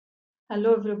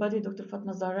Hello everybody, Dr.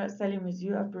 Fatma Zhraa Salem with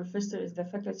you, a professor in the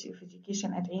Faculty of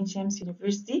Education at Ain Shams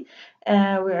University.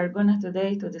 We are going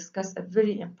today to discuss a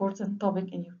very important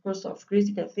topic in your course of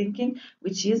critical thinking,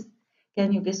 which is,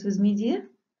 can you guess with me, dear?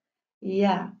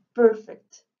 Yeah,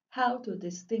 perfect. How to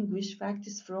distinguish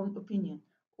facts from opinion,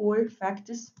 or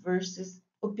facts versus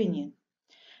opinion.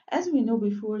 As we know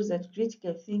before that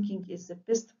critical thinking is the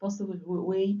best possible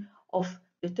way of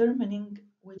determining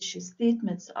which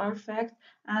statements are fact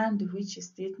and which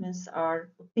statements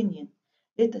are opinion.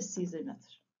 Let us see the matter.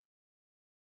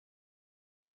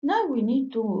 Now we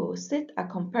need to set a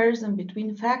comparison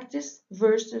between facts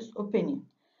versus opinion.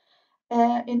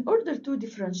 In order to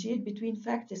differentiate between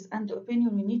facts and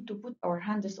opinion, we need to put our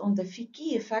hands on the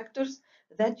key factors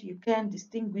that you can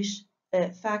distinguish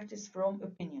facts from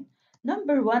opinion.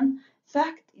 Number one,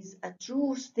 fact is a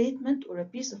true statement or a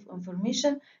piece of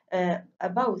information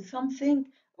about something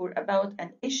or about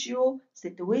an issue,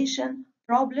 situation,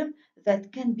 problem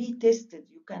that can be tested.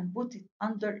 You can put it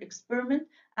under experiment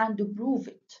and prove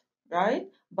it, right,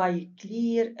 by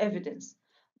clear evidence.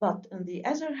 But on the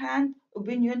other hand,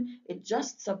 opinion, it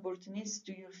just subordinates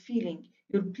to your feeling,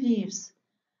 your beliefs,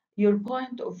 your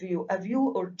point of view, a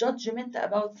view or judgment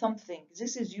about something.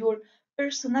 This is your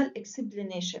personal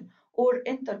explanation or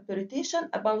interpretation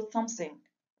about something,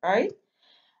 right?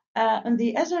 On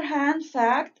the other hand,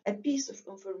 fact, a piece of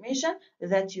information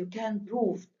that you can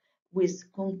prove with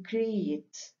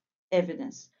concrete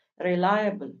evidence,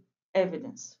 reliable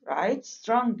evidence, right?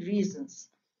 Strong reasons.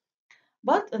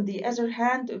 But on the other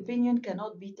hand, opinion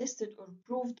cannot be tested or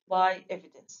proved by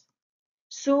evidence.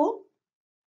 So,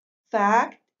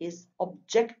 fact is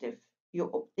objective. You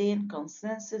obtain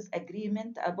consensus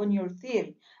agreement upon your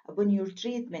theory, upon your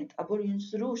treatment, upon your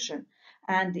solution,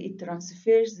 and it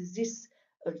transfers these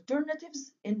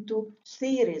alternatives into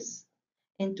theories,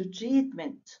 into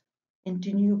treatment,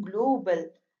 into new global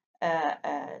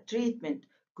treatment,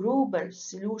 global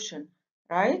solution,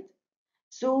 right?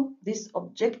 So this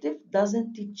objective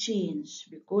doesn't change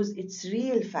because it's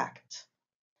real fact.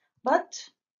 But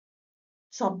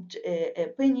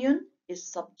opinion is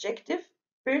subjective,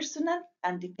 personal,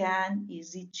 and can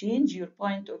easily change your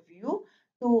point of view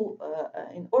to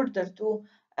in order to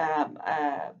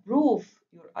prove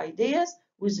your ideas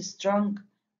with a strong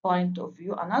point of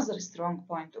view, another strong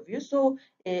point of view. So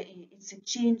it's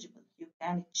changeable. You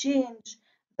can change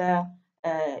the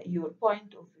your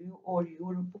point of view or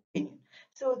your opinion.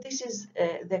 So this is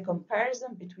the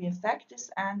comparison between facts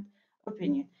and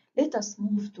opinion. Let us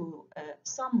move to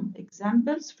some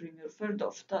examples from your field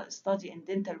of study in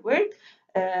dental work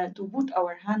to put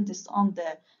our hands on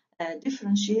the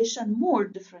more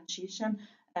differentiation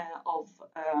of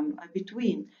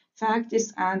between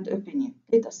facts and opinion.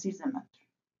 Let us see the matter.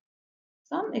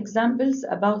 Some examples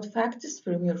about facts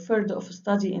from your field of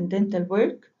study in dental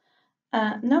work.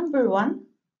 Number one,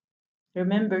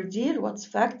 remember, dear, what's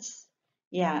facts?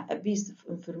 Yeah, a piece of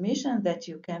information that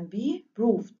you can be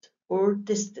proved or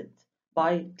tested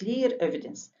by clear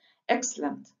evidence.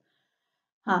 Excellent.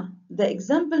 The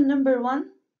example number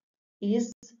one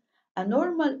is a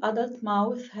normal adult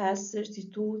mouth has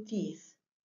 32 teeth.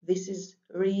 This is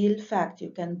real fact. You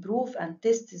can prove and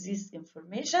test this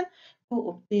information to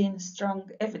obtain strong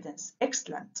evidence.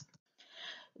 Excellent.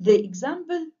 The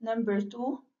example number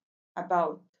two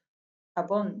about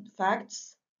upon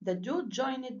facts, the jaw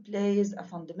joint plays a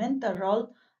fundamental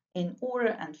role in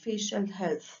oral and facial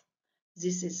health.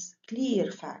 This is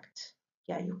clear fact.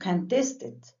 Yeah, you can test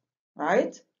it,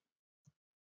 right?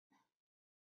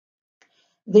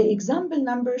 The example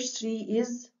number three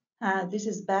is, this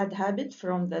is bad habit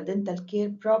from the dental care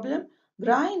problem.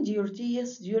 Grind your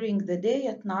teeth during the day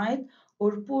at night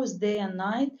or pause day and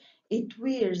night. It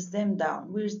wears them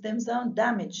down,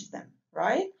 damages them,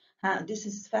 right? This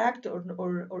is fact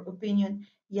or opinion.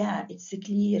 Yeah, it's a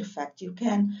clear fact. You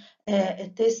can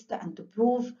test and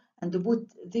prove and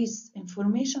put this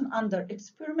information under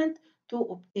experiment to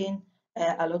obtain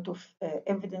a lot of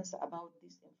evidence about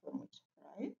this information,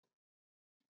 right?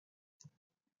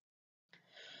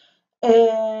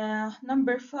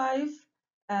 Number five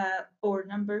or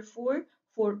number four,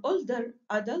 for older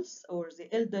adults or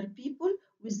the elder people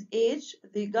with age,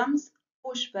 the gums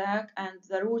push back and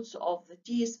the roots of the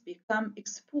teeth become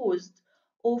exposed,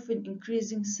 often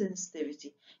increasing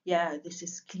sensitivity. Yeah, this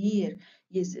is clear.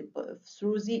 Yes,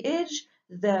 through the age,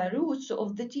 the roots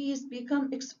of the teeth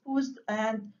become exposed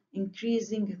and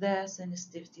increasing the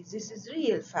sensitivity. This is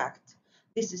real fact.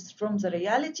 This is from the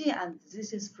reality and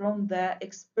this is from the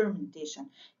experimentation.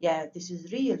 Yeah, this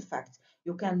is real fact.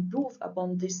 You can prove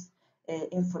upon this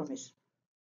information.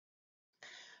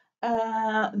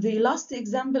 The last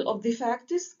example of the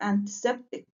fact is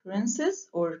antiseptic rinses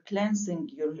or cleansing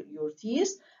your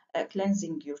teeth,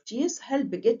 help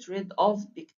get rid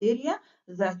of bacteria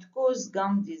that cause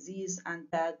gum disease and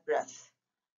bad breath.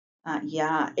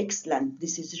 Yeah, excellent.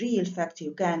 This is real fact.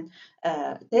 You can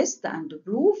test and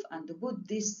prove and put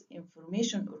this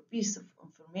information or piece of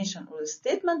information or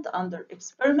statement under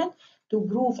experiment to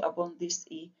prove upon this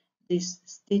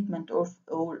statement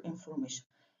or information.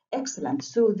 Excellent.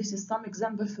 So this is some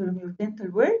example from your dental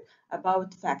work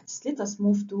about facts. Let us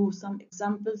move to some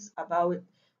examples about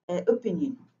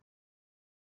opinion.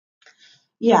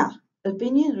 Yeah,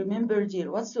 opinion. Remember,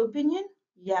 dear, what's the opinion?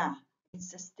 Yeah,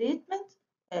 it's a statement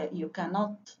you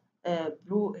cannot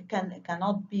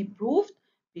be proved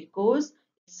because it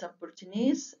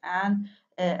subordinates and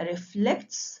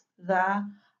reflects a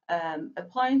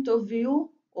point of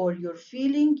view or your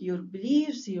feeling, your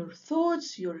beliefs, your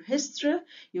thoughts, your history,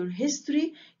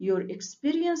 your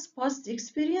experience, past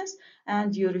experience,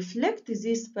 and you reflect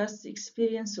this past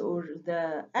experience or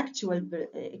the actual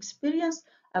experience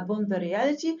upon the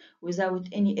reality without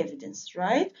any evidence,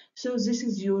 right? So this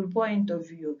is your point of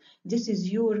view. This is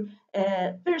your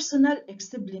personal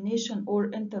explanation or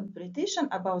interpretation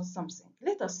about something.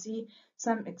 Let us see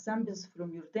some examples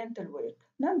from your dental work.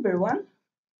 Number one,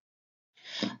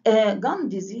 gum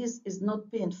disease is not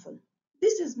painful.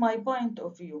 This is my point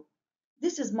of view.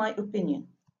 This is my opinion.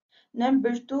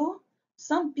 Number two,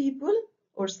 some people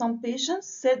or some patients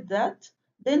said that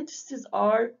dentists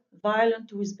are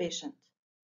violent with patients.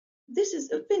 This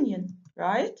is opinion,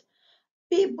 right?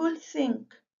 People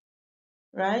think,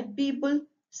 right? People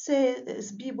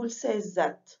says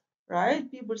that,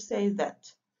 right? People say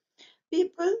that.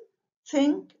 People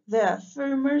think the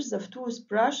firmer the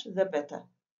toothbrush, the better.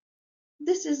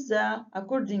 This is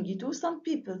according to some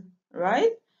people,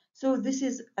 right? So this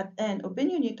is an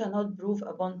opinion. You cannot prove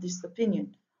upon this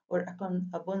opinion or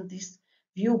upon this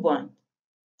viewpoint.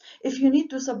 If you need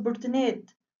to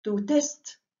subordinate to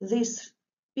test this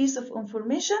piece of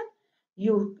information,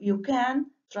 you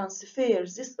can transfer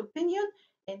this opinion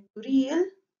into real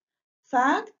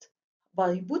fact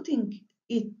by putting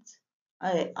it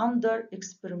under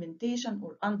experimentation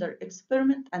or under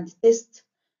experiment and test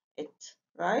it,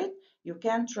 right? You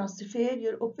can transfer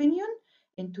your opinion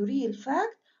into real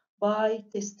fact by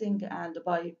testing and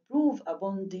by proof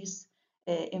upon this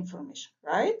information,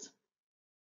 right?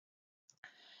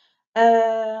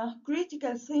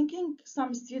 Critical thinking,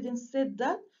 some students said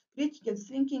that critical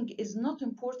thinking is not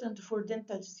important for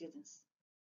dental students.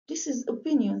 This is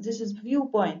opinion, this is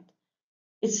viewpoint.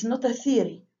 It's not a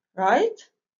theory, right?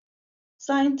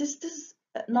 Scientists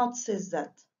not says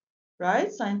that,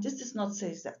 right? Scientists not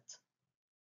says that,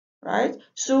 right?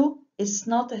 So it's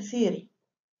not a theory.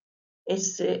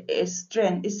 It's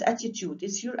trend, it's attitude,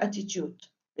 it's your attitude,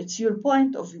 it's your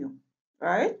point of view,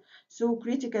 right? So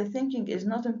critical thinking is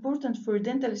not important for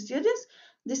dental students.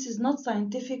 This is not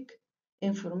scientific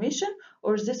information,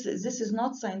 or this is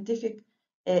not scientific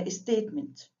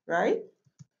statement, right?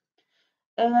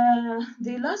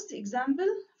 The last example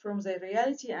from the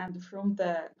reality and from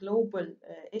the global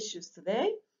issues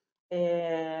today,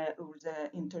 or the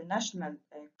international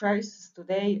crisis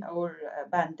today, or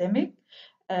pandemic,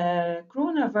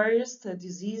 coronavirus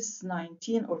disease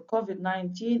 19 or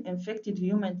COVID-19 infected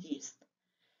human teeth.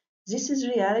 This is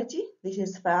reality, this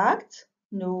is fact.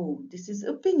 No, this is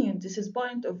opinion, this is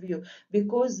point of view,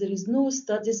 because there is no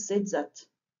study said that,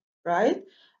 right?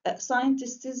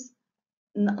 Scientists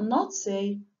not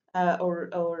say or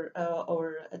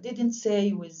didn't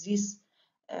say with this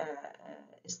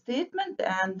statement,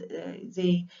 and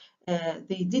they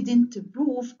didn't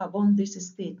prove upon this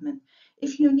statement.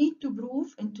 If you need to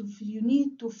prove and if you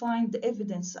need to find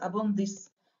evidence upon this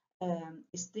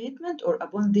statement or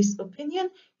upon this opinion,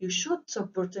 you should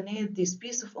subordinate this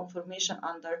piece of information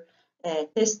under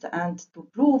test and to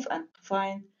prove and to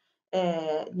find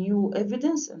new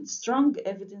evidence and strong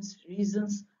evidence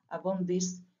reasons upon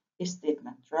this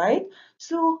statement, right?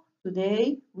 So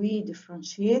today we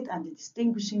differentiate and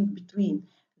distinguishing between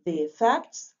the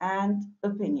facts and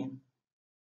opinion,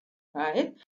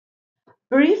 right?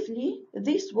 Briefly,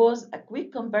 this was a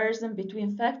quick comparison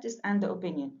between facts and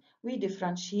opinion. We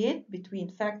differentiate between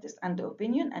facts and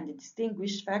opinion and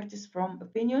distinguish facts from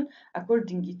opinion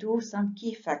according to some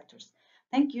key factors.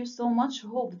 Thank you so much.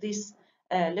 Hope this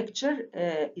lecture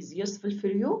is useful for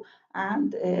you,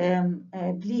 and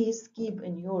please keep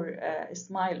in your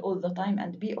smile all the time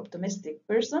and be optimistic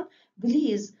person.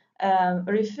 Please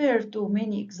refer to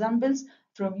many examples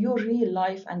from your real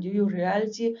life and your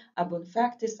reality upon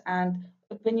facts and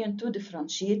opinion to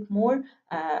differentiate more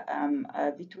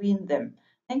between them.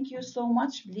 Thank you so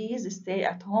much. Please stay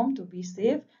at home to be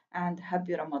safe, and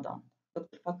happy Ramadan.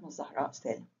 دكتور فاطمة الزهراء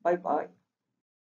سالم. باي باي.